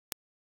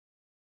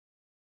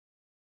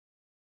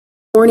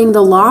mourning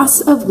the loss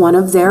of one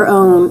of their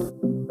own.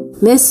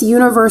 Miss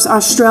Universe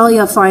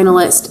Australia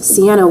finalist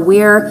Sienna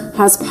Weir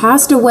has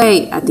passed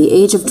away at the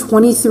age of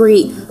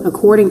 23,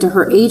 according to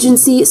her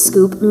agency,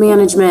 Scoop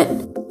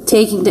Management.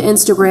 Taking to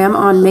Instagram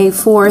on May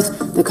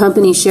 4th, the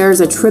company shares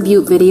a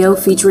tribute video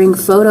featuring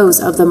photos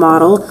of the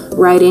model,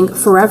 writing,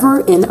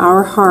 "Forever in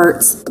our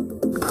hearts."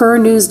 Per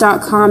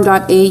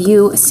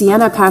news.com.au,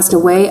 Sienna passed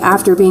away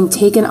after being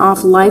taken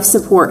off life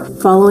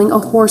support following a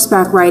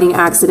horseback riding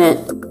accident.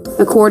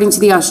 According to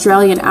the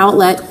Australian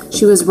outlet,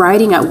 she was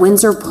riding at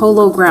Windsor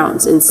Polo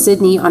Grounds in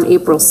Sydney on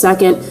April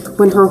 2nd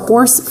when her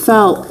horse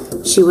fell.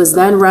 She was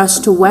then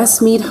rushed to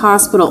Westmead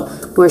Hospital,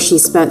 where she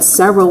spent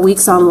several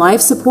weeks on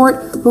life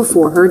support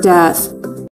before her death.